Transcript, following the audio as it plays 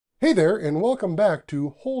Hey there, and welcome back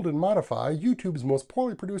to Hold and Modify, YouTube's most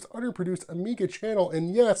poorly produced, underproduced Amiga channel.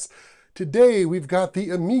 And yes, today we've got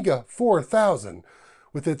the Amiga 4000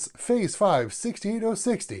 with its Phase5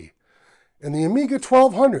 68060, and the Amiga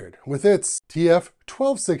 1200 with its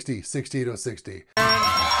TF1260 68060.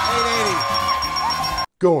 880.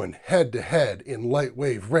 Going head to head in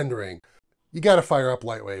Lightwave rendering. You gotta fire up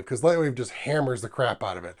Lightwave, because Lightwave just hammers the crap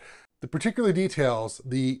out of it. The particular details,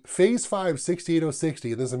 the Phase5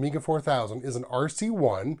 68060 in this Amiga 4000 is an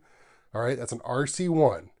RC1, all right, that's an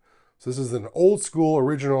RC1. So this is an old school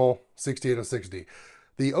original 68060.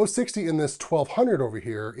 The 060 in this 1200 over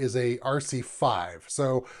here is a RC5.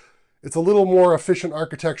 So it's a little more efficient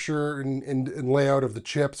architecture and layout of the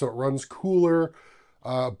chip, so it runs cooler.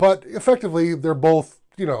 But effectively, they're both,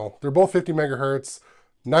 they're both 50 megahertz,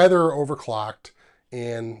 neither are overclocked,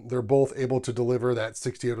 and they're both able to deliver that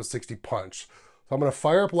 68060 punch. So I'm going to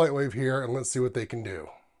fire up Lightwave here and let's see what they can do.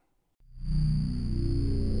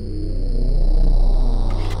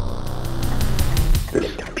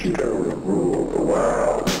 This computer will rule the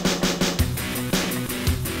world.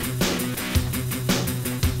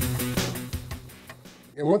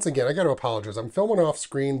 And once again, I got to apologize. I'm filming off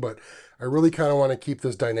screen, but I really kind of want to keep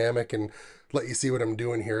this dynamic and let you see what I'm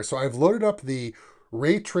doing here. So I've loaded up the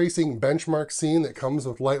ray tracing benchmark scene that comes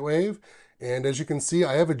with Lightwave. And as you can see,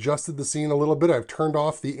 I have adjusted the scene a little bit. I've turned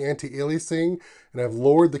off the anti-aliasing and I've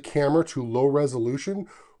lowered the camera to low resolution,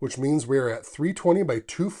 which means we're at 320 by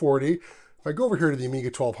 240. If I go over here to the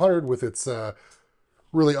Amiga 1200 with its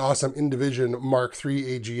really awesome Indivision Mark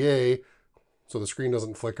III AGA, so the screen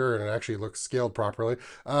doesn't flicker and it actually looks scaled properly.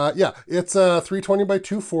 Yeah, it's 320 by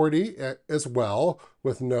 240 as well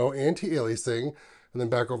with no anti-aliasing. And then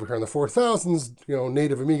back over here on the 4000's,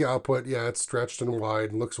 native Amiga output, yeah, it's stretched and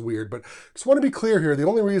wide and looks weird. But just want to be clear here, the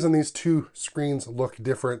only reason these two screens look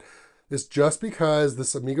different is just because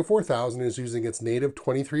this Amiga 4000 is using its native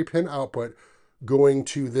 23-pin output going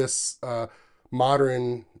to this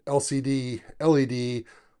modern LCD LED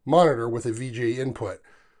monitor with a VGA input.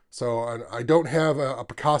 So I don't have a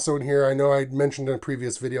Picasso in here. I know I mentioned in a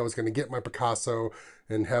previous video I was going to get my Picasso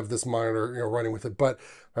and have this monitor running with it, but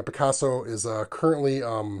my Picasso is currently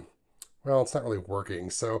well, it's not really working.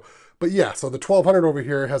 So, but yeah, so the 1200 over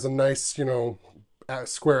here has a nice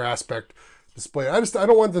square aspect display. I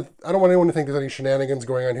don't want anyone to think there's any shenanigans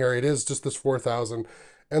going on here. It is just this 4000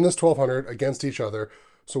 and this 1200 against each other.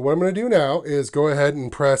 So what I'm going to do now is go ahead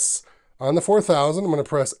and press on the 4000. I'm going to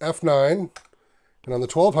press F9. And on the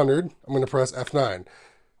 1200, I'm going to press F9.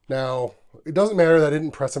 Now, it doesn't matter that I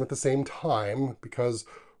didn't press them at the same time because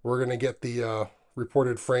we're going to get the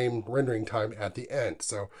reported frame rendering time at the end.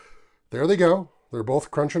 So there they go. They're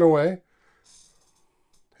both crunching away.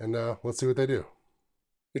 And let's see what they do.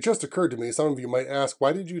 It just occurred to me, some of you might ask,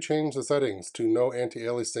 why did you change the settings to no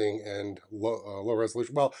anti-aliasing and low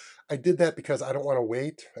resolution? Well, I did that because I don't want to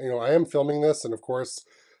wait. I am filming this, and of course,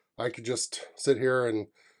 I could just sit here and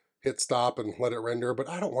hit stop and let it render, but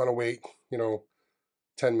I don't want to wait, 10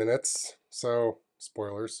 minutes. So,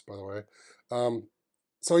 spoilers, by the way.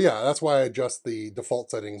 So yeah, that's why I adjust the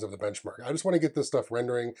default settings of the benchmark. I just want to get this stuff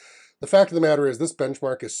rendering. The fact of the matter is this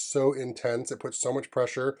benchmark is so intense, it puts so much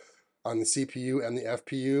pressure on the CPU and the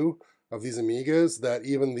FPU of these Amigas that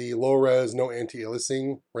even the low-res, no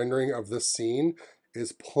anti-aliasing rendering of this scene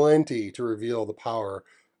is plenty to reveal the power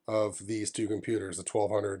of these two computers, the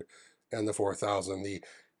 1200 and the 4000, the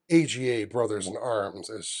AGA brothers in arms,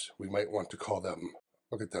 as we might want to call them.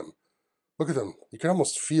 Look at them. Look at them. You can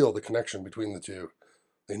almost feel the connection between the two.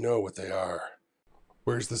 They know what they are.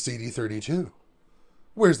 Where's the CD32?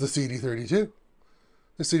 Where's the CD32?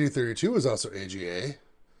 The CD32 is also AGA.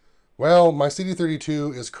 Well, my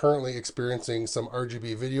CD32 is currently experiencing some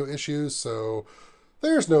RGB video issues, so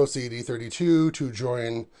there's no CD32 to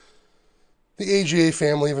join the AGA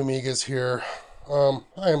family of Amigas here.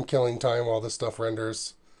 I am killing time while this stuff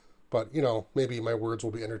renders. But, maybe my words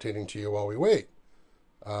will be entertaining to you while we wait.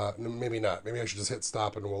 Maybe not. Maybe I should just hit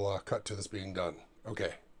stop and we'll cut to this being done.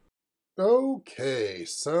 Okay. Okay,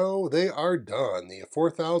 so they are done. The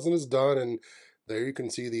 4000 is done, and there you can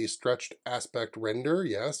see the stretched aspect render,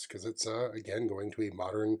 yes, because it's, again, going to a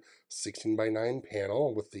modern 16:9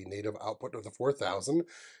 panel with the native output of the 4000.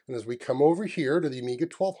 And as we come over here to the Amiga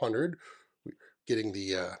 1200, we're getting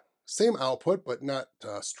the same output, but not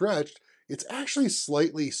stretched. It's actually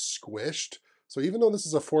slightly squished. So even though this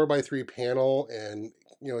is a 4:3 panel and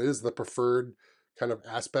it is the preferred kind of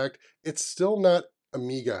aspect, it's still not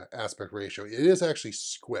Amiga aspect ratio. It is actually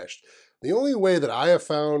squished. The only way that I have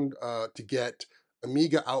found to get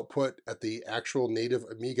Amiga output at the actual native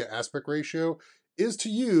Amiga aspect ratio is to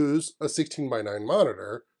use a 16:9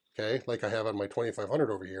 monitor, okay, like I have on my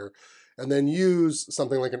 2500 over here, and then use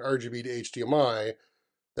something like an RGB to HDMI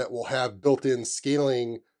that will have built-in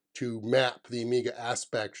scaling to map the Amiga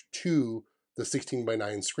aspect to the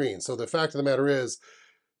 16:9 screen. So the fact of the matter is,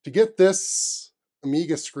 to get this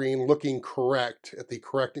Amiga screen looking correct at the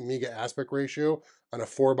correct Amiga aspect ratio on a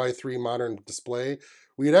 4:3 modern display,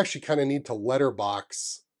 we'd actually kind of need to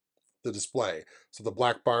letterbox the display. So the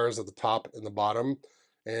black bars at the top and the bottom.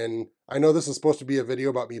 And I know this is supposed to be a video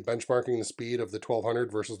about me benchmarking the speed of the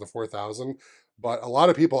 1200 versus the 4000, but a lot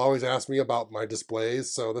of people always ask me about my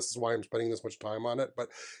displays, so this is why I'm spending this much time on it. But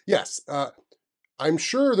yes, I'm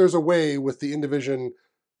sure there's a way with the Invision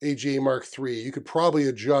AGA Mark III, you could probably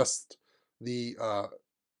adjust the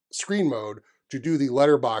screen mode to do the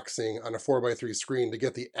letterboxing on a 4:3 screen to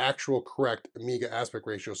get the actual correct Amiga aspect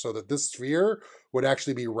ratio so that this sphere would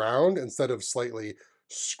actually be round instead of slightly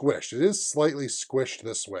squished. It is slightly squished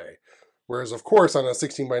this way. Whereas, of course, on a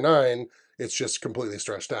 16:9, it's just completely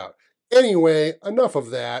stretched out. Anyway, enough of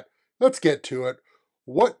that. Let's get to it.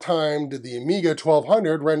 What time did the Amiga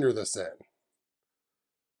 1200 render this in?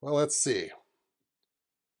 Well, let's see.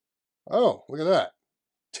 Oh, look at that.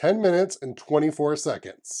 10 minutes and 24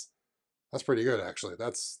 seconds. That's pretty good, actually.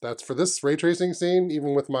 That's for this ray tracing scene,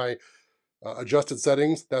 even with my adjusted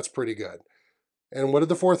settings, that's pretty good. And what did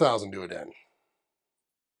the 4000 do it in?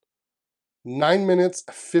 9 minutes,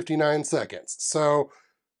 59 seconds. So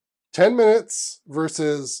 10 minutes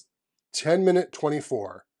versus 10 minute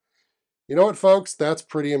 24. You know what, folks? That's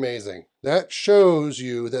pretty amazing. That shows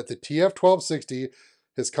you that the TF1260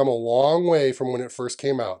 has come a long way from when it first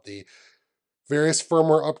came out. The various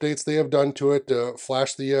firmware updates they have done to it to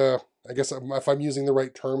flash the, I guess if I'm using the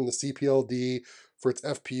right term, the CPLD for its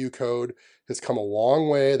FPU code has come a long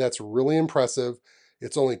way. That's really impressive.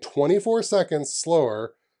 It's only 24 seconds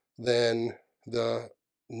slower than the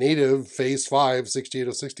native Phase 5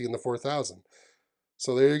 68060 in the 4000.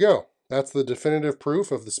 So there you go. That's the definitive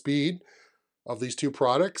proof of the speed of these two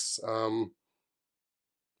products.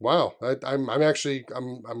 Wow, I'm actually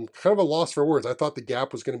I'm kind of a loss for words. I thought the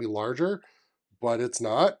gap was going to be larger, but it's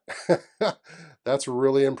not. That's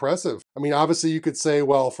really impressive. I mean, obviously you could say,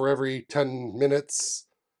 well, for every 10 minutes,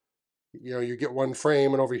 you get one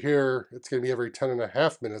frame, and over here, it's going to be every 10 and a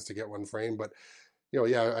half minutes to get one frame. But,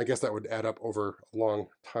 yeah, I guess that would add up over a long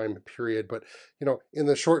time period. But, in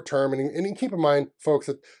the short term, and keep in mind, folks,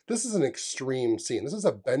 that this is an extreme scene. This is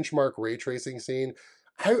a benchmark ray tracing scene.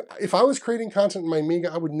 If I was creating content in my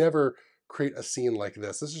Amiga, I would never create a scene like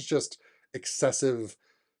this. This is just excessive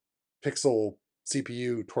pixel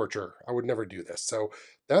CPU torture. I would never do this. So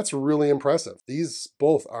that's really impressive. These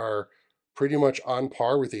both are pretty much on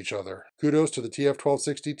par with each other. Kudos to the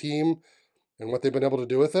TF1260 team and what they've been able to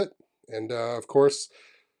do with it. And of course,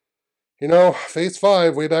 Phase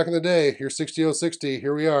 5 way back in the day, your 60060,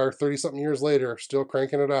 here we are 30 something years later, still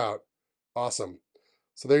cranking it out. Awesome.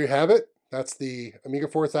 So there you have it. That's the Amiga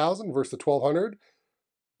 4000 versus the 1200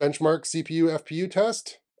 benchmark CPU FPU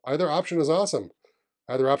test. Either option is awesome.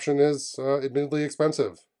 Either option is admittedly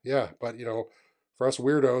expensive. Yeah, but for us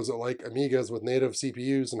weirdos that like Amigas with native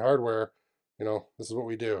CPUs and hardware, this is what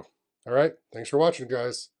we do. All right, thanks for watching,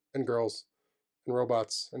 guys and girls and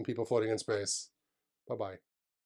robots and people floating in space. Bye-bye.